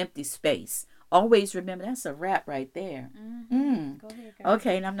leave an empty space. Always remember, that's a wrap right there. Go ahead, girl.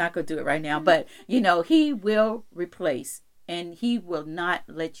 Okay, and I'm not going to do it right now, but he will replace, and he will not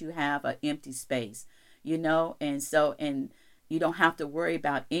let you have an empty space, and you don't have to worry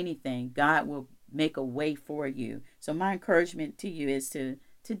about anything. God will make a way for you. So my encouragement to you is to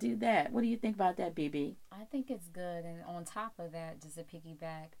do that. What do you think about that, BB? I think it's good, and on top of that, just to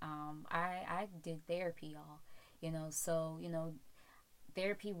piggyback, I did therapy, y'all. You know, so you know,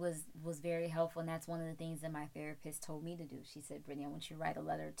 therapy was very helpful, and that's one of the things that my therapist told me to do. She said, "Brittany, I want you to write a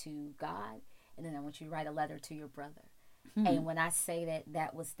letter to God, and then I want you to write a letter to your brother." Hmm. And when I say that,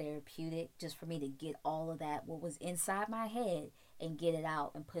 that was therapeutic, just for me to get all of that, what was inside my head, and get it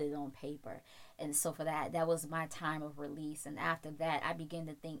out and put it on paper. And so for that, that was my time of release. And after that, I began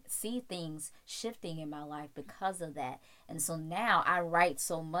to see things shifting in my life because of that. And so now I write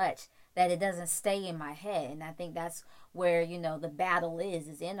so much that it doesn't stay in my head. And I think that's where, you know, the battle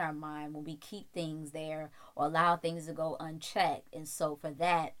is in our mind when we keep things there or allow things to go unchecked. And so for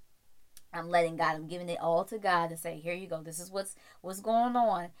that, I'm letting God, I'm giving it all to God and say, here you go. This is what's going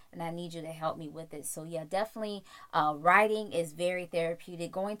on, and I need you to help me with it. So yeah, definitely, writing is very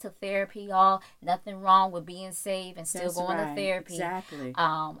therapeutic. Going to therapy, y'all. Nothing wrong with being saved and still That's going to right. therapy. Exactly.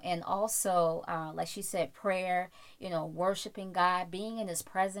 And also, like she said, prayer. You know, worshiping God, being in His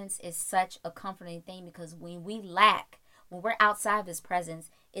presence is such a comforting thing, because when we lack, when we're outside of his presence,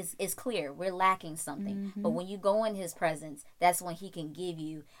 it's clear we're lacking something. But when you go in his presence, that's when he can give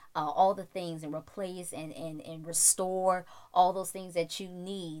you all the things and replace and restore all those things that you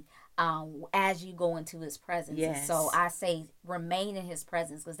need as you go into his presence. Yes. And so I say remain in his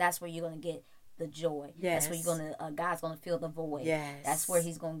presence, because that's where you're going to get the joy. Yes. That's where you're going to God's going to fill the void. Yes. That's where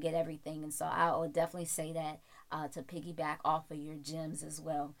he's going to get everything. And so I would definitely say that to piggyback off of your gems as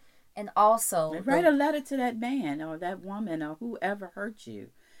well. And also write a letter to that man or that woman or whoever hurt you.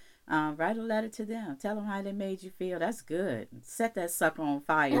 Write a letter to them. Tell them how they made you feel. That's good. Set that sucker on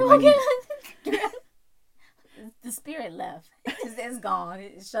fire. The spirit left. It's gone.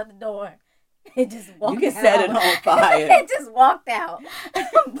 It shut the door. It just walked out. You can set it on fire. It just walked out.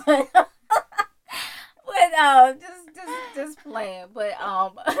 but just playing. But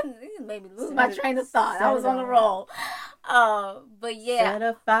it made me lose my train of thought. I was on the roll. But yeah. Set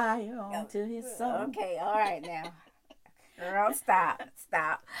a fire onto his soul. Okay, all right now. Girl, stop.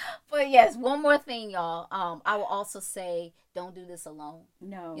 But yes, one more thing, y'all. I will also say, don't do this alone.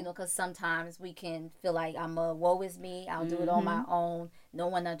 No. Because sometimes we can feel like woe is me. I'll do it on my own. No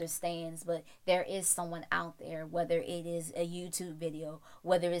one understands. But there is someone out there, whether it is a YouTube video,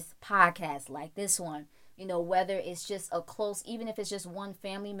 whether it's a podcast like this one, whether it's just a close, even if it's just one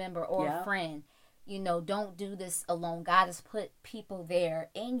family member or a friend, don't do this alone. God has put people there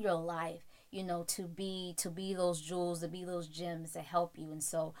in your life, to be those jewels, to be those gems to help you. And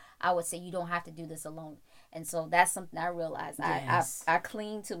so I would say you don't have to do this alone. And so that's something I realized. Yes. I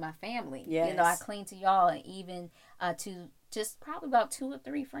cling to my family. Yes. I cling to y'all, and even to just probably about 2 or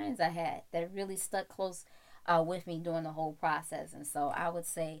 3 friends I had that really stuck close with me during the whole process. And so I would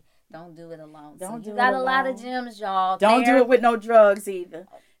say don't do it alone. You got a lot of gems, y'all. Don't do it with no drugs either.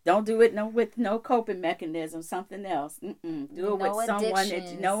 Don't do it with no coping mechanism, something else. Do it with someone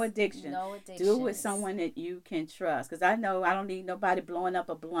that no addiction. Do it with someone that you can trust. Because I know I don't need nobody blowing up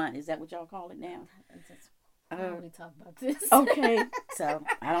a blunt. Is that what y'all call it now? We talk about this. Okay, so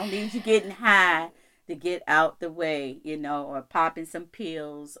I don't need you getting high to get out the way, or popping some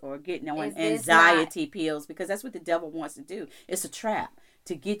pills or getting on anxiety pills, because that's what the devil wants to do. It's a trap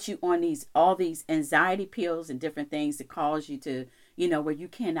to get you on all these anxiety pills and different things that cause you to, where you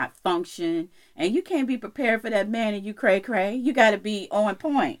cannot function and you can't be prepared for that man and you cray. You got to be on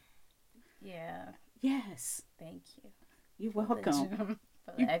point. Yeah. Yes. Thank you. You're welcome.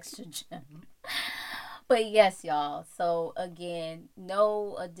 For the extra gem. But yes, y'all. So again,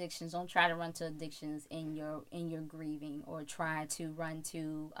 no addictions. Don't try to run to addictions in your grieving, or try to run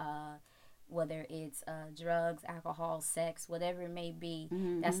to whether it's drugs, alcohol, sex, whatever it may be.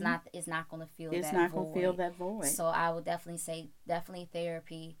 It's not going to fill that void. It's not going to fill that void. So I would definitely say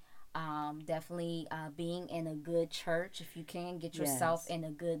therapy. Definitely being in a good church, if you can get yourself in a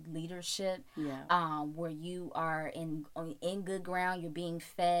good leadership, where you are in good ground, you're being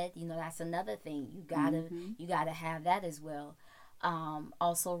fed. That's another thing. You gotta have that as well.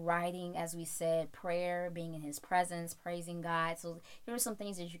 Also writing, as we said, prayer, being in his presence, praising God. So here are some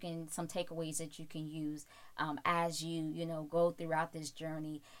things that some takeaways that you can use as you go throughout this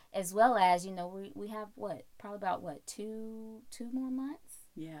journey, as well as we have probably about 2 more months.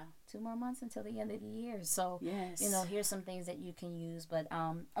 Yeah. 2 more months until the end of the year. So, yes. Here's some things that you can use. But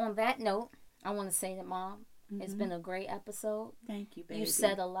on that note, I want to say that, Mom, it's been a great episode. Thank you, baby. You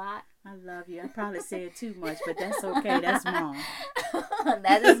said a lot. I love you. I probably said too much, but that's okay. That's Mom.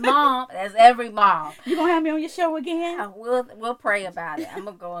 That is Mom. That's every mom. You going to have me on your show again? We'll pray about it. I'm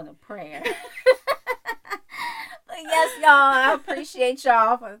going to go into prayer. Yes, y'all. I appreciate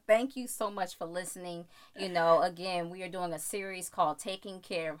y'all. Thank you so much for listening. Again, we are doing a series called Taking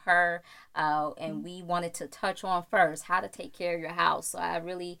Care of Her. And we wanted to touch on first how to take care of your house. So I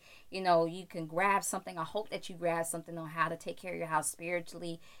really, you can grab something. I hope that you grab something on how to take care of your house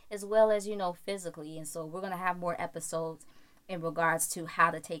spiritually as well as, physically. And so we're going to have more episodes in regards to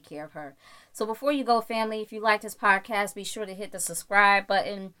how to take care of her. So before you go, family, if you like this podcast, be sure to hit the subscribe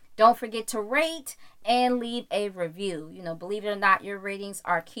button. Don't forget to rate and leave a review. Believe it or not, your ratings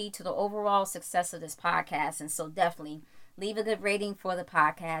are key to the overall success of this podcast. And so definitely leave a good rating for the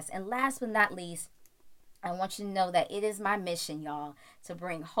podcast. And last but not least, I want you to know that it is my mission, y'all, to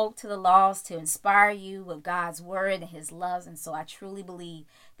bring hope to the lost, to inspire you with God's word and his love. And so I truly believe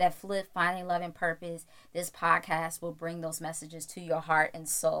that Flip, Finding Love and Purpose, this podcast will bring those messages to your heart and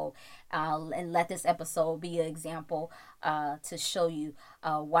soul. And let this episode be an example to show you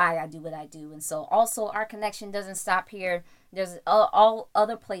why I do what I do. And so also our connection doesn't stop here. There's all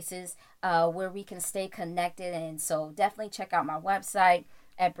other places where we can stay connected. And so definitely check out my website.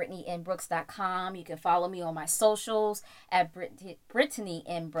 at BrittanyNBrooks.com. You can follow me on my socials at Brittany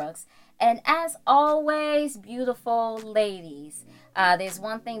N. Brooks. And as always, beautiful ladies, there's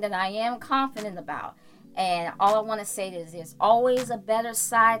one thing that I am confident about. And all I want to say is there's always a better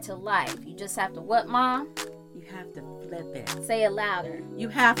side to life. You just have to what, Mom? You have to flip it. Say it louder. You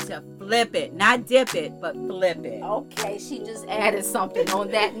have to flip it. Not dip it, but flip it. Okay, she just added something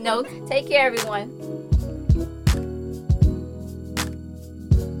on that note. Take care, everyone.